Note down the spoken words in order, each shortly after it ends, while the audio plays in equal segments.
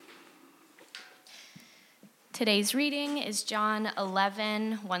Today's reading is John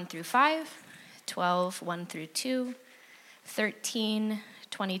 11, 1 through 5, 12, 1 through 2, 13,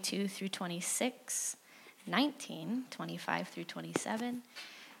 22 through 26, 19, 25 through 27,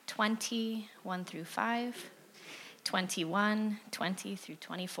 20, 1 through 5, 21, 20 through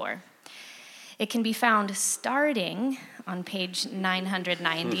 24. It can be found starting on page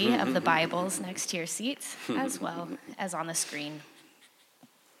 990 of the Bibles next to your seats, as well as on the screen.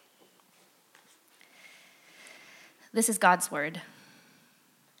 This is God's word.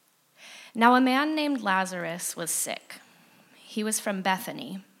 Now a man named Lazarus was sick. He was from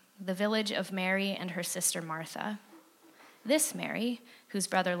Bethany, the village of Mary and her sister Martha. This Mary, whose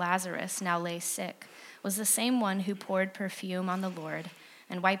brother Lazarus now lay sick, was the same one who poured perfume on the Lord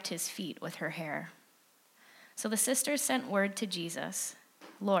and wiped his feet with her hair. So the sisters sent word to Jesus,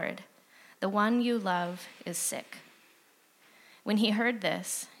 "Lord, the one you love is sick." When he heard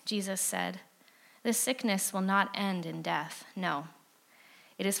this, Jesus said, "This sickness will not end in death, no.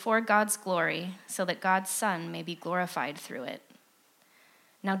 It is for God's glory, so that God's Son may be glorified through it."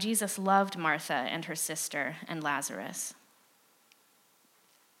 Now Jesus loved Martha and her sister and Lazarus.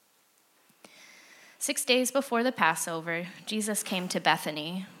 6 days before the Passover, Jesus came to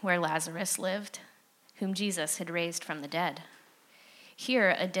Bethany, where Lazarus lived, whom Jesus had raised from the dead.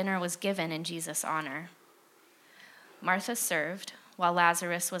 Here a dinner was given in Jesus' honor. Martha served, while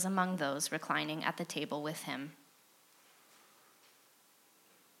Lazarus was among those reclining at the table with him.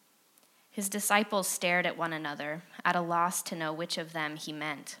 His disciples stared at one another, at a loss to know which of them he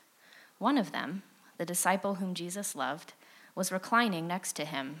meant. One of them, the disciple whom Jesus loved, was reclining next to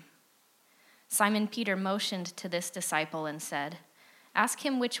him. Simon Peter motioned to this disciple and said, "Ask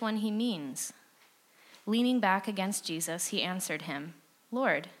him which one he means." Leaning back against Jesus, he answered him,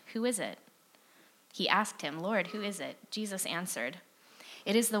 "Lord, who is it?" He asked him, "Lord, who is it?" Jesus answered,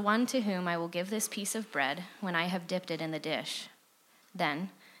 "It is the one to whom I will give this piece of bread when I have dipped it in the dish."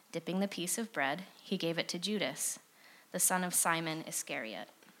 Then, dipping the piece of bread, he gave it to Judas, the son of Simon Iscariot.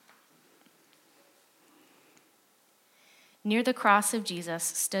 Near the cross of Jesus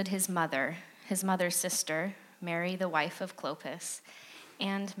stood his mother's sister, Mary, the wife of Clopas,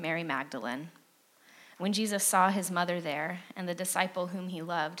 and Mary Magdalene. When Jesus saw his mother there and the disciple whom he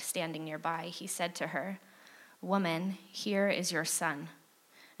loved standing nearby, he said to her, "Woman, here is your son,"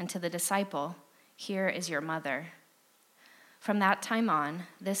 and to the disciple, "Here is your mother." From that time on,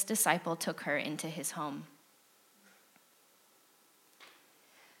 this disciple took her into his home.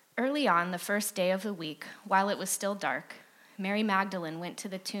 Early on, the first day of the week, while it was still dark, Mary Magdalene went to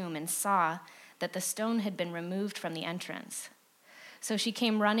the tomb and saw that the stone had been removed from the entrance. So she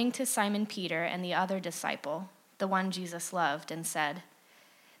came running to Simon Peter and the other disciple, the one Jesus loved, and said,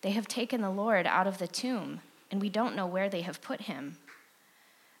 "They have taken the Lord out of the tomb, and we don't know where they have put him."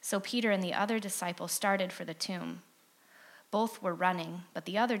 So Peter and the other disciple started for the tomb. Both were running, but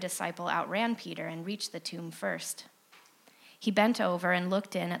the other disciple outran Peter and reached the tomb first. He bent over and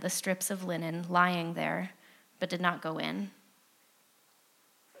looked in at the strips of linen lying there, but did not go in.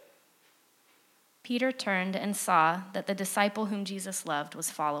 Peter turned and saw that the disciple whom Jesus loved was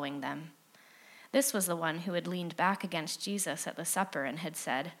following them. This was the one who had leaned back against Jesus at the supper and had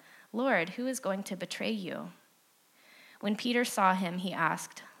said, "Lord, who is going to betray you?" When Peter saw him, he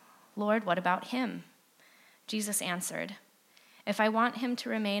asked, "Lord, what about him?" Jesus answered, "If I want him to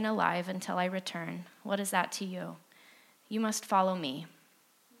remain alive until I return, what is that to you? You must follow me."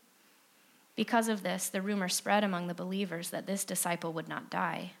 Because of this, the rumor spread among the believers that this disciple would not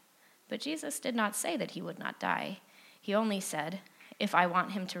die. But Jesus did not say that he would not die. He only said, "If I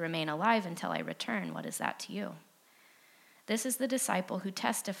want him to remain alive until I return, what is that to you?" This is the disciple who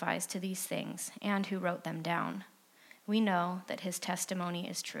testifies to these things and who wrote them down. We know that his testimony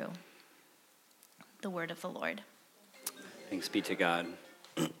is true. The word of the Lord. Thanks be to God.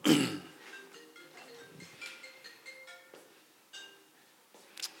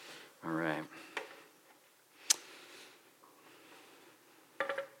 All right.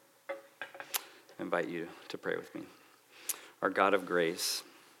 I invite you to pray with me. Our God of grace,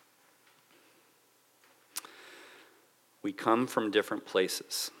 we come from different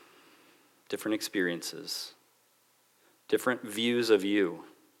places, different experiences, different views of you,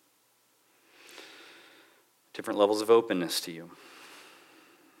 different levels of openness to you.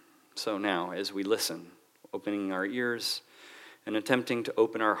 So now, as we listen, opening our ears and attempting to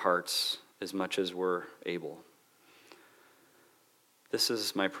open our hearts as much as we're able, this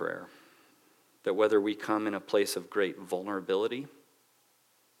is my prayer, that whether we come in a place of great vulnerability,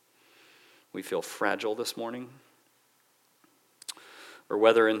 we feel fragile this morning, or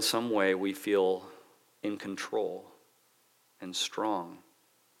whether in some way we feel in control and strong,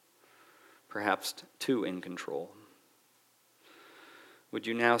 perhaps too in control. Would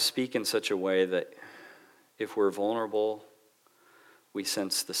you now speak in such a way that if we're vulnerable, we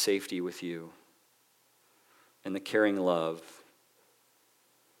sense the safety with you and the caring love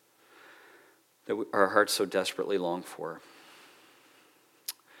that our hearts so desperately long for.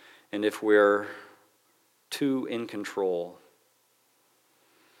 And if we're too in control,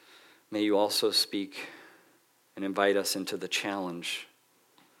 may you also speak and invite us into the challenge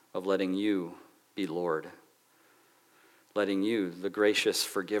of letting you be Lord, letting you, the gracious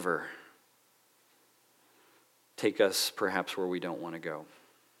forgiver, take us perhaps where we don't want to go.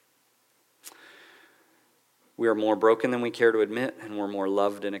 We are more broken than we care to admit, and we're more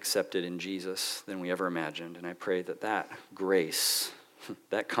loved and accepted in Jesus than we ever imagined. And I pray that that grace,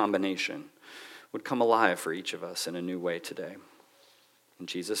 that combination, would come alive for each of us in a new way today. In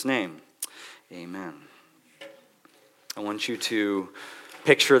Jesus' name, amen. I want you to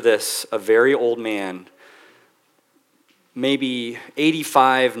picture this, a very old man, maybe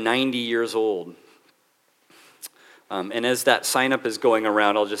 85, 90 years old. And as that sign-up is going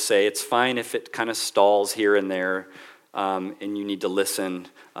around, I'll just say it's fine if it kind of stalls here and there, and you need to listen.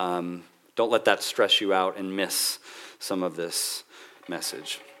 Don't let that stress you out and miss some of this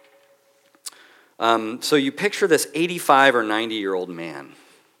message. So you picture this 85 or 90-year-old man.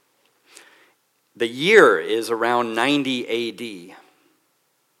 The year is around 90 A.D.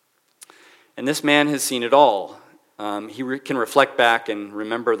 And this man has seen it all. He can reflect back and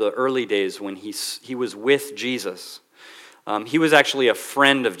remember the early days when he was with Jesus. He was actually a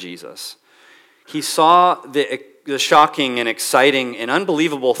friend of Jesus. He saw the shocking and exciting and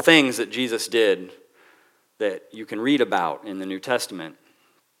unbelievable things that Jesus did that you can read about in the New Testament.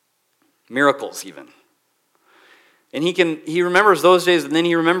 Miracles even. And he remembers those days, and then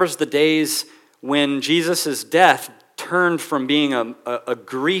he remembers the days when Jesus' death turned from being a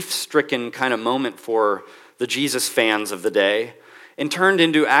grief-stricken kind of moment for the Jesus fans of the day, and turned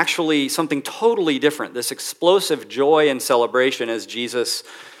into actually something totally different, this explosive joy and celebration as Jesus,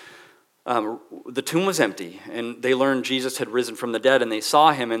 the tomb was empty, and they learned Jesus had risen from the dead, and they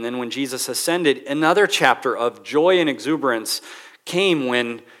saw him, and then when Jesus ascended, another chapter of joy and exuberance came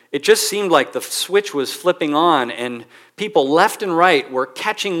when it just seemed like the switch was flipping on, and people left and right were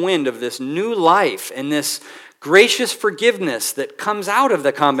catching wind of this new life and this gracious forgiveness that comes out of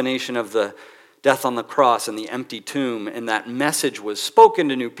the combination of the death on the cross and the empty tomb, and that message was spoken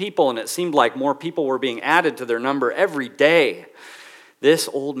to new people, and it seemed like more people were being added to their number every day. This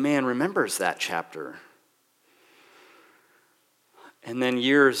old man remembers that chapter. And then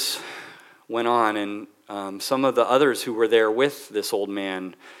years went on, and some of the others who were there with this old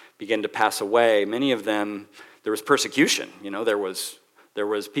man began to pass away. Many of them, there was persecution. There was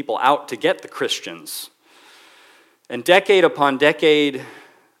people out to get the Christians. And decade upon decade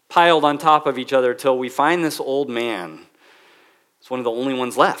piled on top of each other till we find this old man. It's one of the only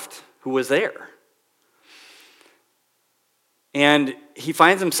ones left who was there. And he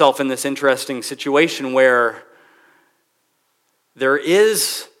finds himself in this interesting situation where there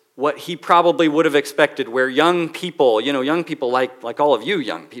is what he probably would have expected, where young people like all of you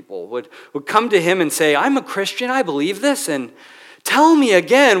young people would come to him and say, I'm a Christian, I believe this, and tell me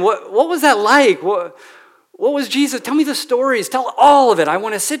again, what was that like? What was Jesus? Tell me the stories. Tell all of it. I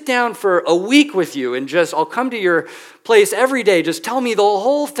want to sit down for a week with you and I'll come to your place every day. Just tell me the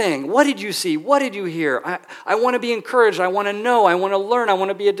whole thing. What did you see? What did you hear? I want to be encouraged. I want to know. I want to learn. I want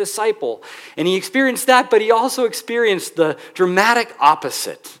to be a disciple. And he experienced that, but he also experienced the dramatic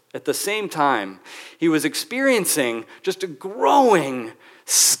opposite. At the same time, he was experiencing just a growing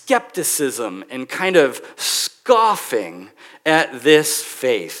skepticism and kind of scoffing at this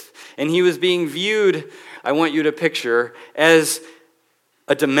faith. And he was being viewed, I want you to picture, as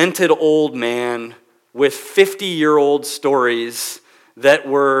a demented old man with 50-year-old stories that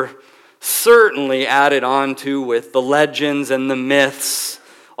were certainly added onto with the legends and the myths,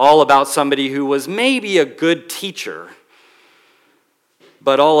 all about somebody who was maybe a good teacher,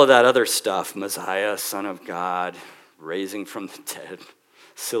 but all of that other stuff, Messiah, Son of God, raising from the dead,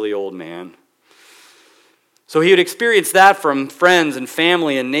 silly old man. So he would experience that from friends and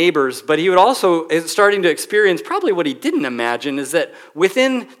family and neighbors, but he would also, starting to experience probably what he didn't imagine, is that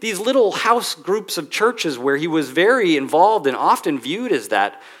within these little house groups of churches where he was very involved and often viewed as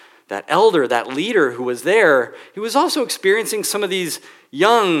that elder, that leader who was there, he was also experiencing some of these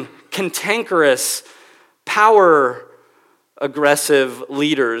young, cantankerous, power-aggressive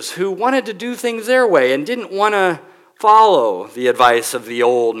leaders who wanted to do things their way and didn't want to follow the advice of the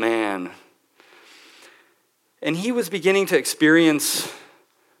old man. And he was beginning to experience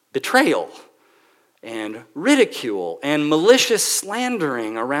betrayal and ridicule and malicious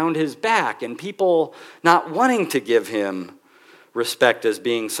slandering around his back, and people not wanting to give him respect as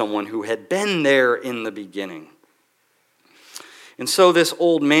being someone who had been there in the beginning. And so this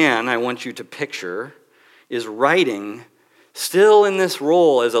old man, I want you to picture, is writing, still in this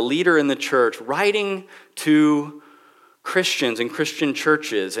role as a leader in the church, writing to Christians and Christian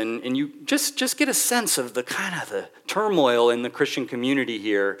churches, and you just get a sense of the kind of the turmoil in the Christian community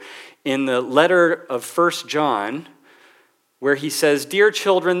here in the letter of 1 John, where he says, "Dear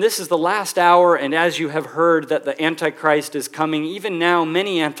children, this is the last hour, and as you have heard that the Antichrist is coming, even now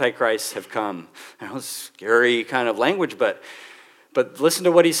many Antichrists have come." That was scary kind of language, but listen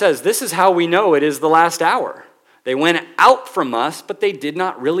to what he says. "This is how we know it is the last hour. They went out from us, but they did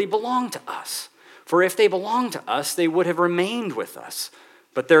not really belong to us. For if they belonged to us, they would have remained with us.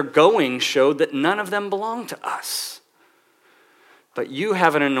 But their going showed that none of them belonged to us. But you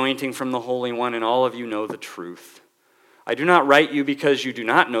have an anointing from the Holy One, and all of you know the truth. I do not write you because you do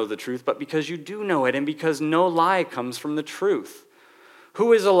not know the truth, but because you do know it, and because no lie comes from the truth.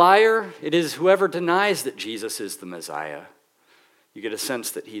 Who is a liar? It is whoever denies that Jesus is the Messiah." You get a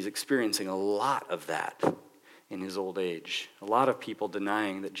sense that he's experiencing a lot of that in his old age. A lot of people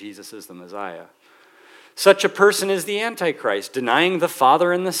denying that Jesus is the Messiah. "Such a person is the Antichrist, denying the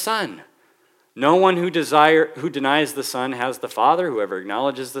Father and the Son. No one who denies the Son has the Father. Whoever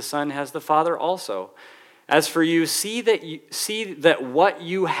acknowledges the Son has the Father also. As for you, see that what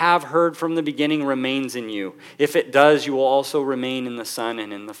you have heard from the beginning remains in you. If it does, you will also remain in the Son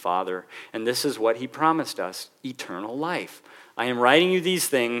and in the Father. And this is what he promised us, eternal life. I am writing you these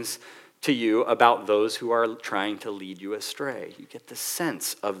things to you about those who are trying to lead you astray." You get the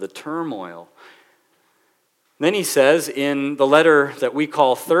sense of the turmoil. Then he says in the letter that we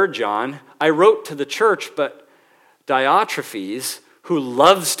call 3 John, "I wrote to the church, but Diotrephes, who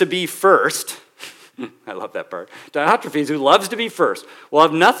loves to be first," I love that part, "Diotrephes, who loves to be first, will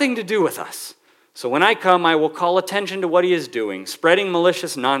have nothing to do with us. So when I come, I will call attention to what he is doing, spreading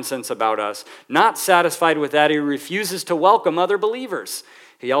malicious nonsense about us. Not satisfied with that, he refuses to welcome other believers.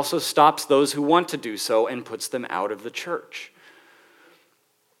 He also stops those who want to do so and puts them out of the church."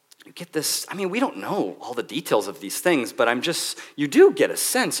 You get this, we don't know all the details of these things, but you do get a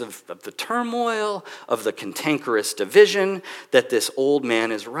sense of the turmoil, of the cantankerous division that this old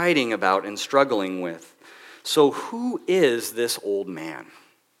man is writing about and struggling with. So who is this old man?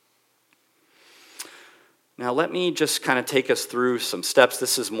 Now let me just kind of take us through some steps.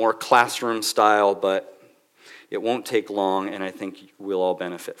 This is more classroom style, but it won't take long, and I think we'll all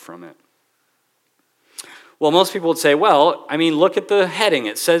benefit from it. Well, most people would say, look at the heading.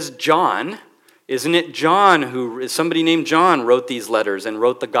 It says John. Isn't it John somebody named John wrote these letters and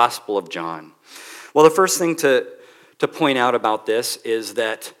wrote the Gospel of John? Well, the first thing to point out about this is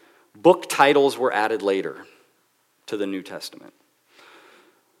that book titles were added later to the New Testament.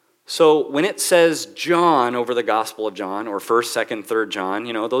 So when it says John over the Gospel of John, or 1st, 2nd, 3rd John,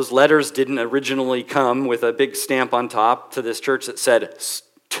 those letters didn't originally come with a big stamp on top to this church that said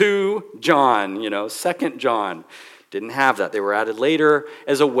to John, 2nd John. Didn't have that. They were added later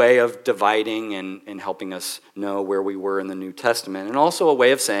as a way of dividing and helping us know where we were in the New Testament, and also a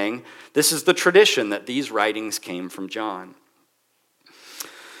way of saying this is the tradition that these writings came from John.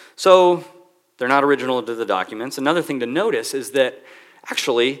 So they're not original to the documents. Another thing to notice is that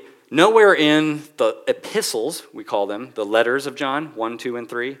actually nowhere in the epistles, we call them, the letters of John, 1, 2, and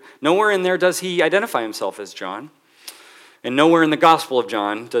 3, nowhere in there does he identify himself as John. And nowhere in the Gospel of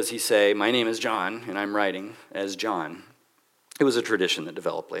John does he say, "My name is John, and I'm writing as John." It was a tradition that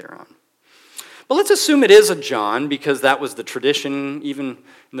developed later on. But let's assume it is a John, because that was the tradition even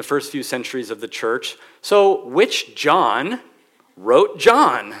in the first few centuries of the church. So which John wrote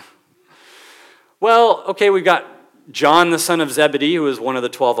John? Well, okay, we've got John, the son of Zebedee, who is one of the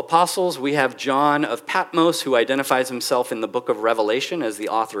 12 apostles. We have John of Patmos, who identifies himself in the book of Revelation as the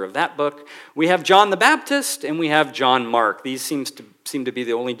author of that book. We have John the Baptist, and we have John Mark. These seem to be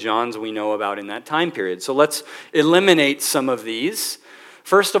the only Johns we know about in that time period. So let's eliminate some of these.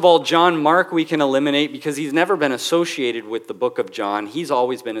 First of all, John Mark we can eliminate because he's never been associated with the book of John. He's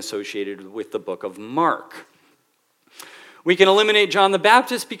always been associated with the book of Mark. We can eliminate John the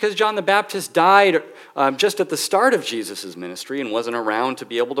Baptist because John the Baptist died just at the start of Jesus' ministry and wasn't around to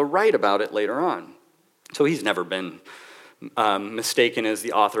be able to write about it later on. So he's never been mistaken as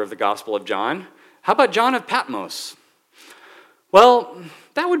the author of the Gospel of John. How about John of Patmos? Well,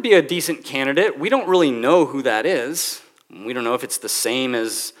 that would be a decent candidate. We don't really know who that is. We don't know if it's the same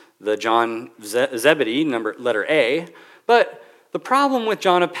as the John Zebedee, letter A. But the problem with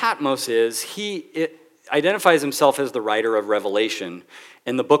John of Patmos is identifies himself as the writer of Revelation.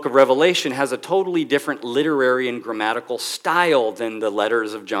 And the book of Revelation has a totally different literary and grammatical style than the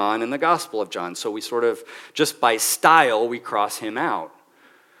letters of John and the Gospel of John. So we sort of, just by style, we cross him out.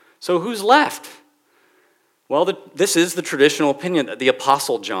 So who's left? Well, this is the traditional opinion that the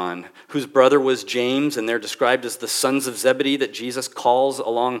Apostle John, whose brother was James, and they're described as the sons of Zebedee, that Jesus calls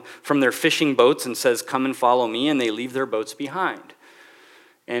along from their fishing boats and says, "Come and follow me," and they leave their boats behind.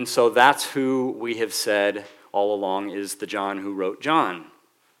 And so that's who we have said all along is the John who wrote John.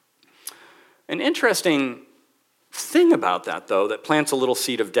 An interesting thing about that, though, that plants a little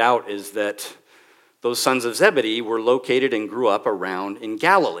seed of doubt is that those sons of Zebedee were located and grew up around in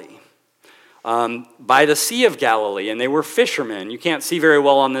Galilee. By the Sea of Galilee, and they were fishermen. You can't see very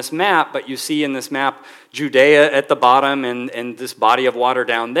well on this map, but you see in this map Judea at the bottom and this body of water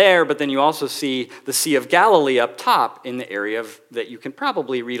down there, but then you also see the Sea of Galilee up top in the area that you can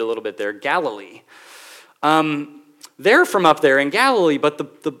probably read a little bit there, Galilee. They're from up there in Galilee, but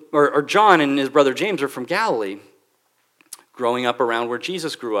John and his brother James are from Galilee, growing up around where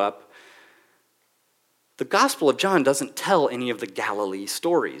Jesus grew up. The Gospel of John doesn't tell any of the Galilee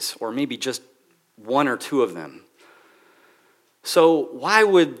stories, or maybe just one or two of them. So why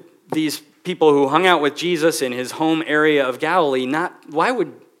would these people who hung out with Jesus in his home area of Galilee why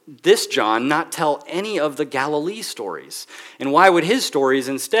would this John not tell any of the Galilee stories? And why would his stories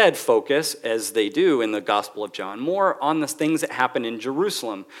instead focus, as they do in the Gospel of John, more on the things that happen in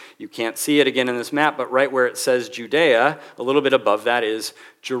Jerusalem? You can't see it again in this map, but right where it says Judea, a little bit above that is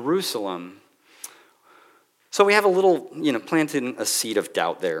Jerusalem. So we have a little, planting a seed of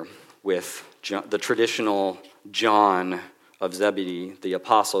doubt there with the traditional John of Zebedee, the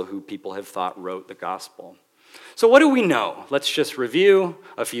apostle who people have thought wrote the gospel. So what do we know? Let's just review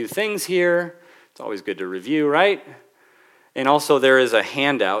a few things here. It's always good to review, right? And also there is a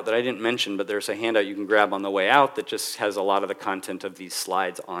handout that I didn't mention, but there's a handout you can grab on the way out that just has a lot of the content of these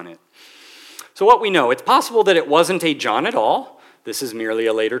slides on it. So what we know, it's possible that it wasn't a John at all. This is merely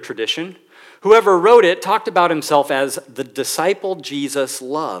a later tradition. Whoever wrote it talked about himself as the disciple Jesus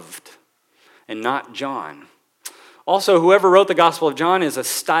loved, and not John. Also, whoever wrote the Gospel of John is a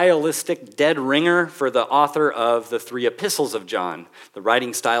stylistic dead ringer for the author of the 3 epistles of John. The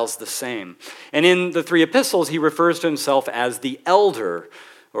writing style is the same. And in the 3 epistles, he refers to himself as the elder,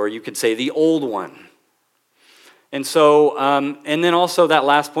 or you could say the old one. And so, and then also that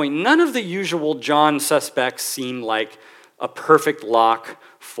last point, none of the usual John suspects seem like a perfect lock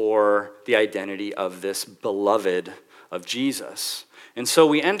for the identity of this beloved of Jesus. And so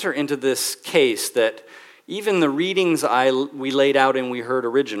we enter into this case that even the readings we laid out and we heard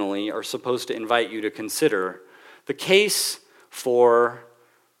originally are supposed to invite you to consider the case for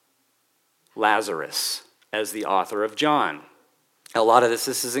Lazarus as the author of John. A lot of this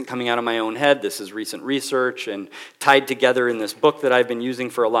isn't coming out of my own head. This is recent research and tied together in this book that I've been using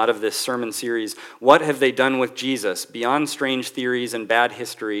for a lot of this sermon series. What have they done with Jesus? Beyond strange theories and bad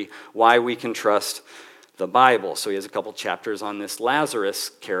history, why we can trust the Bible. So he has a couple chapters on this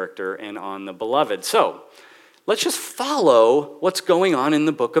Lazarus character and on the beloved. So let's just follow what's going on in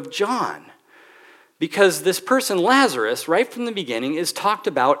the book of John. Because this person, Lazarus, right from the beginning, is talked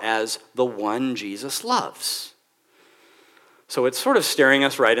about as the one Jesus loves. So it's sort of staring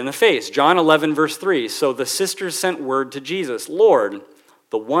us right in the face. John 11, verse 3, so the sisters sent word to Jesus, Lord,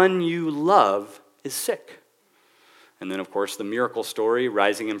 the one you love is sick. And then, of course, the miracle story,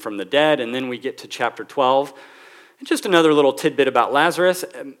 rising him from the dead. And then we get to chapter 12. And just another little tidbit about Lazarus.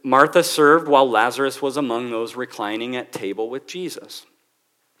 Martha served while Lazarus was among those reclining at table with Jesus.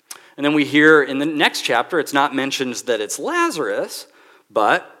 And then we hear in the next chapter, it's not mentioned that it's Lazarus,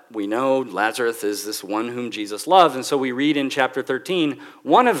 but we know Lazarus is this one whom Jesus loved. And so we read in chapter 13,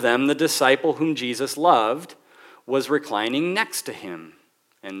 one of them, the disciple whom Jesus loved, was reclining next to him.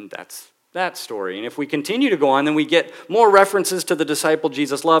 And that's that story. And if we continue to go on, then we get more references to the disciple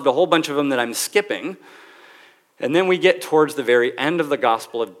Jesus loved, a whole bunch of them that I'm skipping. And then we get towards the very end of the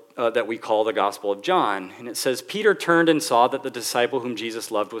gospel that we call the Gospel of John. And it says, Peter turned and saw that the disciple whom Jesus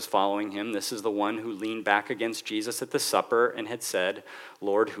loved was following him. This is the one who leaned back against Jesus at the supper and had said,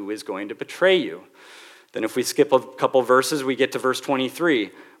 Lord, who is going to betray you? Then if we skip a couple verses, we get to verse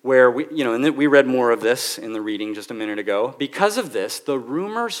 23, where we read more of this in the reading just a minute ago. Because of this, the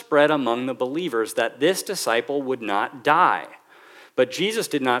rumor spread among the believers that this disciple would not die. But Jesus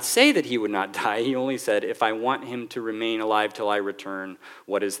did not say that he would not die. He only said, if I want him to remain alive till I return,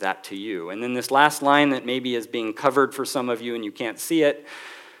 what is that to you? And then this last line that maybe is being covered for some of you and you can't see it,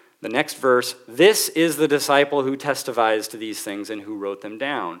 the next verse, this is the disciple who testifies to these things and who wrote them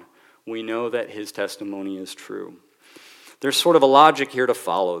down. We know that his testimony is true. There's sort of a logic here to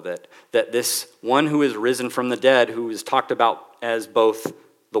follow that this one who is risen from the dead, who is talked about as both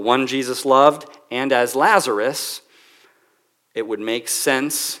the one Jesus loved and as Lazarus, it would make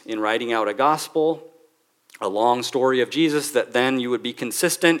sense in writing out a gospel, a long story of Jesus, that then you would be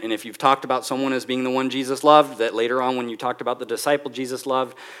consistent. And if you've talked about someone as being the one Jesus loved, that later on when you talked about the disciple Jesus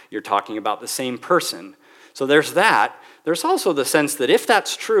loved, you're talking about the same person. So there's that. There's also the sense that if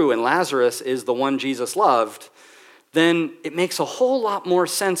that's true and Lazarus is the one Jesus loved, then it makes a whole lot more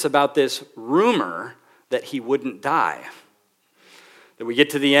sense about this rumor that he wouldn't die. That we get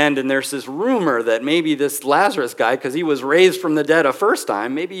to the end and there's this rumor that maybe this Lazarus guy, because he was raised from the dead a first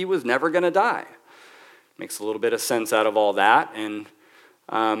time, maybe he was never going to die. Makes a little bit of sense out of all that. And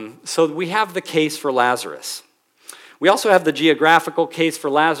so we have the case for Lazarus. We also have the geographical case for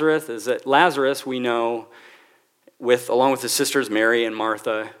Lazarus, is that Lazarus, we know, along with his sisters Mary and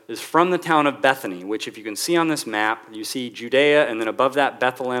Martha, is from the town of Bethany, which if you can see on this map, you see Judea, and then above that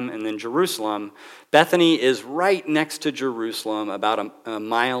Bethlehem, and then Jerusalem. Bethany is right next to Jerusalem, about a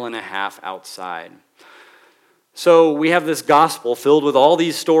mile and a half outside. So we have this gospel filled with all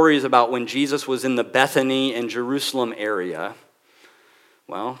these stories about when Jesus was in the Bethany and Jerusalem area.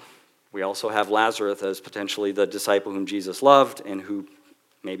 Well, we also have Lazarus as potentially the disciple whom Jesus loved and who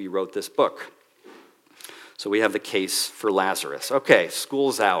maybe wrote this book. So we have the case for Lazarus. Okay,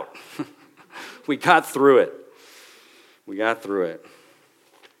 school's out. We got through it.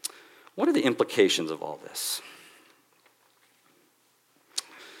 What are the implications of all this?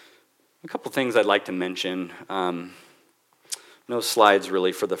 A couple things I'd like to mention. No slides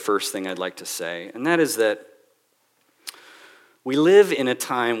really for the first thing I'd like to say, and that is that we live in a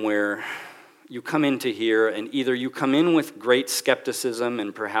time where you come into here and either you come in with great skepticism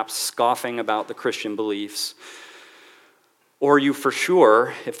and perhaps scoffing about the Christian beliefs, or you for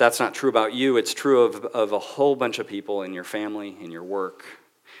sure, if that's not true about you, it's true of a whole bunch of people in your family, in your work,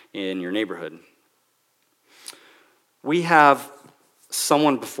 in your neighborhood. We have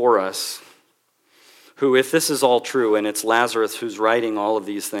someone before us who, if this is all true, and it's Lazarus who's writing all of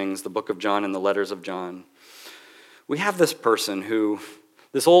these things, the book of John and the letters of John, we have this person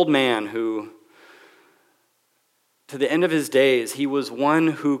this old man who, to the end of his days, he was one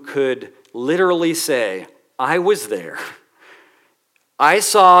who could literally say, I was there. I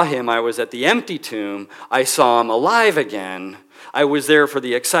saw him. I was at the empty tomb. I saw him alive again. I was there for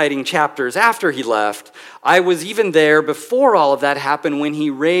the exciting chapters after he left. I was even there before all of that happened when he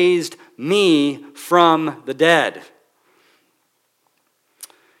raised me from the dead.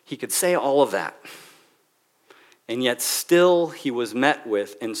 He could say all of that. And yet still he was met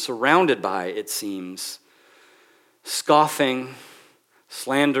with and surrounded by, it seems, scoffing,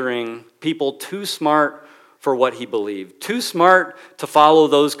 slandering, people too smart for what he believed, too smart to follow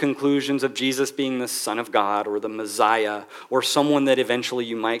those conclusions of Jesus being the Son of God or the Messiah or someone that eventually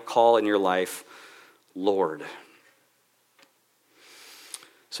you might call in your life Lord.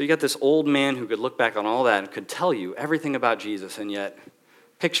 So you got this old man who could look back on all that and could tell you everything about Jesus, and yet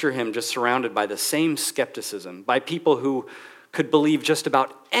picture him just surrounded by the same skepticism, by people who could believe just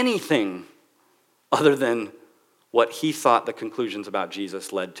about anything other than what he thought the conclusions about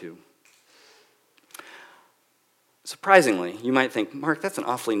Jesus led to. Surprisingly, you might think, Mark, that's an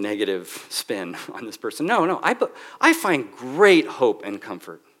awfully negative spin on this person. No, I find great hope and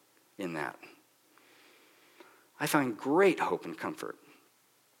comfort in that. I find great hope and comfort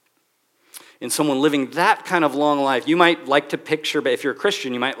in someone living that kind of long life. You might like to picture, but if you're a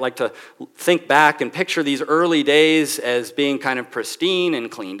Christian, you might like to think back and picture these early days as being kind of pristine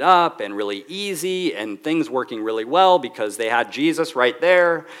and cleaned up and really easy and things working really well because they had Jesus right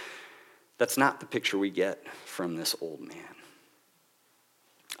there. That's not the picture we get from this old man.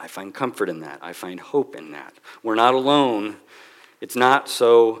 I find comfort in that. I find hope in that. We're not alone. It's not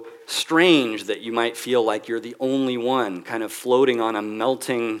so strange that you might feel like you're the only one kind of floating on a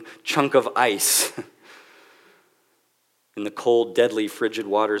melting chunk of ice in the cold, deadly, frigid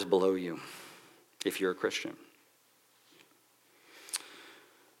waters below you, if you're a Christian.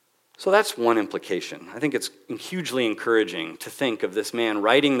 So that's one implication. I think it's hugely encouraging to think of this man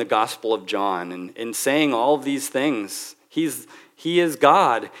writing the Gospel of John and saying all of these things. He is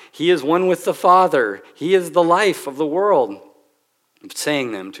God. He is one with the Father. He is the life of the world.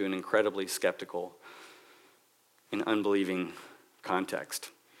 Saying them to an incredibly skeptical and unbelieving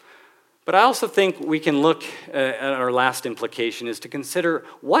context. But I also think we can look at our last implication is to consider,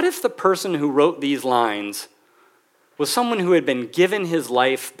 what if the person who wrote these lines was someone who had been given his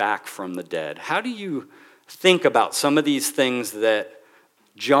life back from the dead? How do you think about some of these things that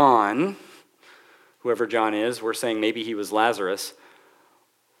John, whoever John is, we're saying maybe he was Lazarus,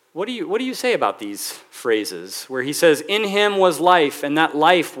 what do you say about these phrases, where he says, "In him was life, and that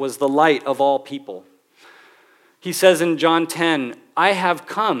life was the light of all people." He says in John 10, "I have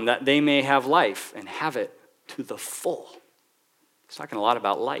come that they may have life and have it to the full." He's talking a lot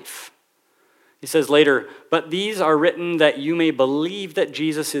about life. He says later, "But these are written that you may believe that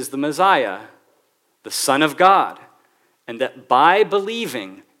Jesus is the Messiah, the Son of God, and that by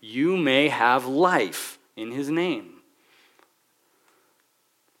believing you may have life in his name."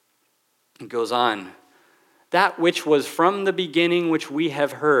 It goes on, "That which was from the beginning, which we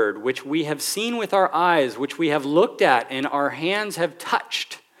have heard, which we have seen with our eyes, which we have looked at and our hands have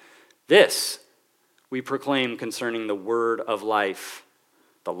touched, this we proclaim concerning the word of life.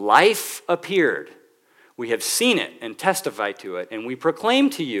 The life appeared. We have seen it and testify to it, and we proclaim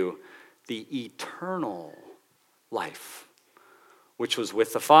to you the eternal life, which was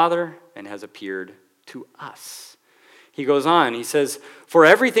with the Father and has appeared to us." He goes on, he says, "For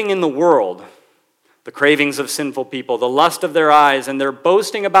everything in the world, the cravings of sinful people, the lust of their eyes, and their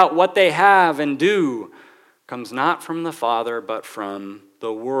boasting about what they have and do, comes not from the Father, but from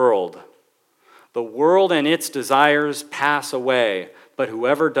the world. The world and its desires pass away, but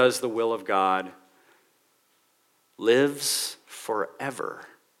whoever does the will of God lives forever."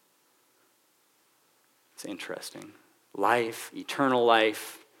 It's interesting. Life, eternal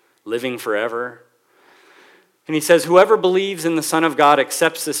life, living forever. And he says, "Whoever believes in the Son of God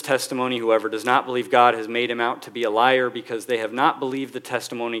accepts this testimony. Whoever does not believe God has made him out to be a liar, because they have not believed the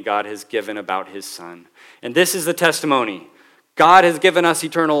testimony God has given about his Son. And this is the testimony. God has given us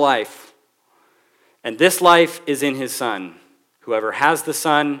eternal life. And this life is in his Son. Whoever has the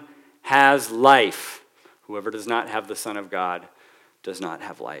Son has life. Whoever does not have the Son of God does not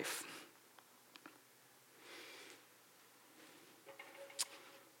have life."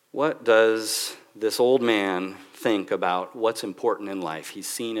 What does this old man think about what's important in life? He's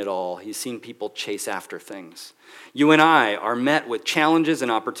seen it all. He's seen people chase after things. You and I are met with challenges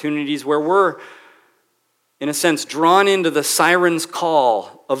and opportunities where we're, in a sense, drawn into the siren's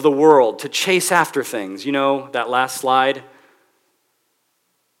call of the world to chase after things. You know, that last slide?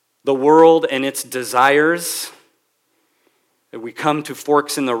 The world and its desires. We come to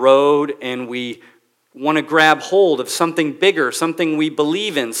forks in the road and we want to grab hold of something bigger, something we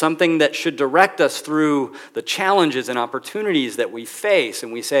believe in, something that should direct us through the challenges and opportunities that we face.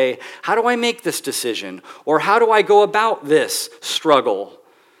 And we say, how do I make this decision? Or how do I go about this struggle?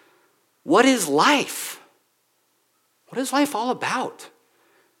 What is life? What is life all about?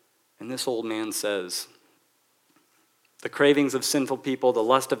 And this old man says, the cravings of sinful people, the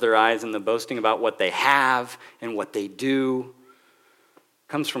lust of their eyes, and the boasting about what they have and what they do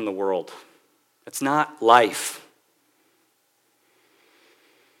comes from the world. It's not life.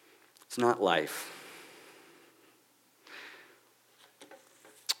 It's not life.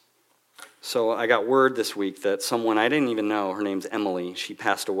 So I got word this week that someone I didn't even know, her name's Emily, she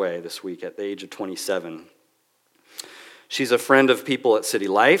passed away this week at the age of 27. She's a friend of people at City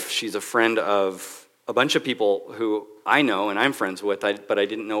Life. She's a friend of a bunch of people who I know and I'm friends with, but I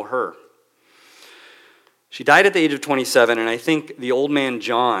didn't know her. She died at the age of 27, and I think the old man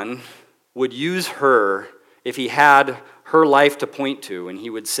John would use her if he had her life to point to, and he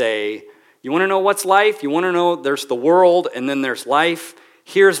would say, you want to know what's life? You want to know there's the world and then there's life?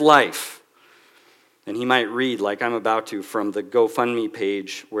 Here's life. And he might read, like I'm about to, from the GoFundMe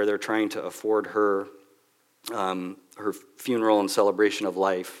page where they're trying to afford her her funeral and celebration of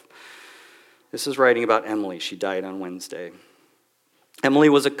life. This is writing about Emily. She died on Wednesday. Emily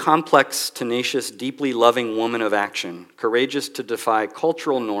was a complex, tenacious, deeply loving woman of action, courageous to defy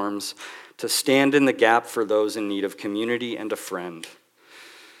cultural norms, to stand in the gap for those in need of community and a friend.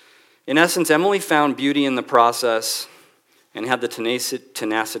 In essence, Emily found beauty in the process and had the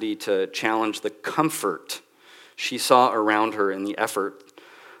tenacity to challenge the comfort she saw around her in the effort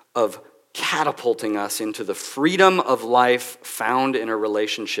of catapulting us into the freedom of life found in a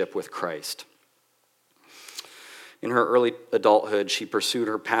relationship with Christ. In her early adulthood, she pursued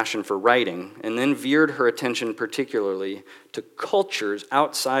her passion for writing and then veered her attention particularly to cultures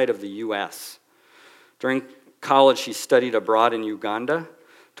outside of the U.S. During college, she studied abroad in Uganda,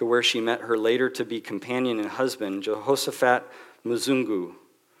 to where she met her later-to-be companion and husband, Jehoshaphat Muzungu.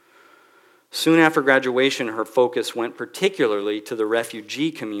 Soon after graduation, her focus went particularly to the refugee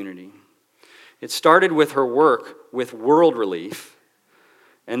community. It started with her work with World Relief,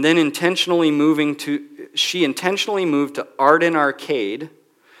 and then she intentionally moved to Arden Arcade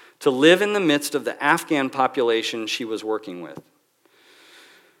to live in the midst of the Afghan population she was working with,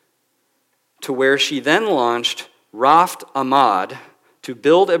 to where she then launched Raft Ahmad to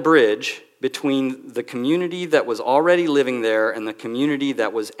build a bridge between the community that was already living there and the community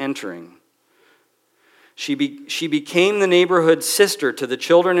that was entering. She became the neighborhood sister to the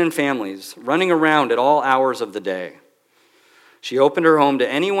children and families, running around at all hours of the day. She opened her home to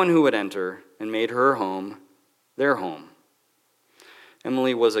anyone who would enter and made her home their home.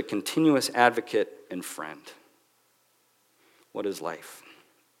 Emily was a continuous advocate and friend. What is life?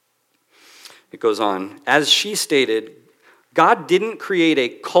 It goes on. As she stated, God didn't create a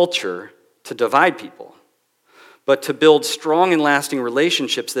culture to divide people, but to build strong and lasting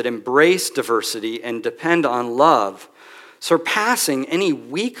relationships that embrace diversity and depend on love, surpassing any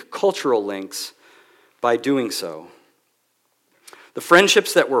weak cultural links by doing so. The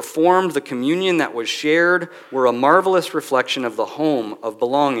friendships that were formed, the communion that was shared, were a marvelous reflection of the home of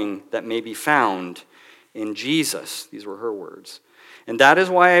belonging that may be found in Jesus. These were her words. And that is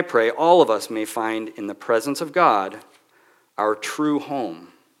why I pray all of us may find in the presence of God our true home.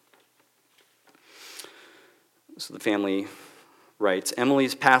 So the family writes,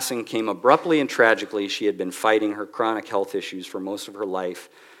 Emily's passing came abruptly and tragically. She had been fighting her chronic health issues for most of her life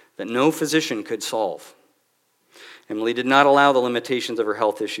that no physician could solve. Emily did not allow the limitations of her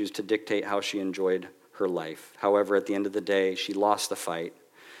health issues to dictate how she enjoyed her life. However, at the end of the day, she lost the fight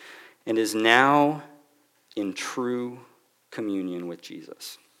and is now in true communion with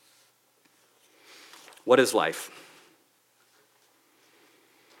Jesus. What is life?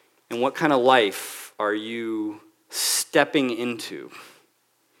 And what kind of life are you stepping into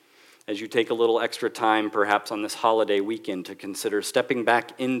as you take a little extra time, perhaps on this holiday weekend, to consider stepping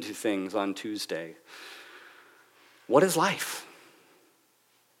back into things on Tuesday? What is life?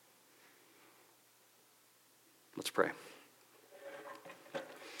 Let's pray.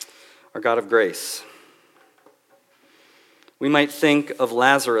 Our God of grace, we might think of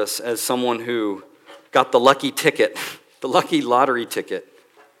Lazarus as someone who got the lucky ticket, the lucky lottery ticket,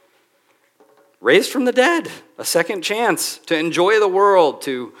 raised from the dead, a second chance to enjoy the world,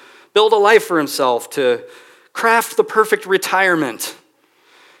 to build a life for himself, to craft the perfect retirement,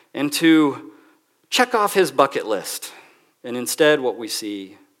 and to check off his bucket list. And instead, what we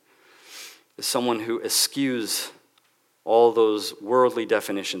see is someone who eschews all those worldly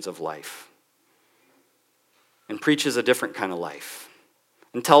definitions of life and preaches a different kind of life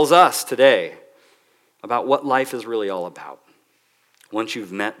and tells us today about what life is really all about once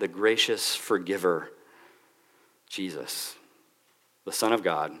you've met the gracious forgiver, Jesus, the Son of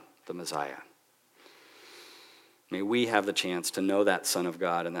God, the Messiah. May we have the chance to know that Son of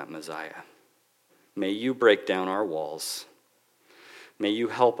God and that Messiah. May you break down our walls. May you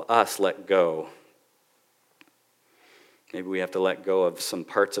help us let go. Maybe we have to let go of some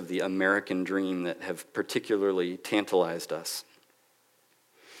parts of the American dream that have particularly tantalized us.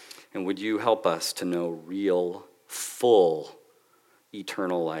 And would you help us to know real, full,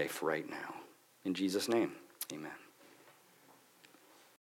 eternal life right now? In Jesus' name, amen.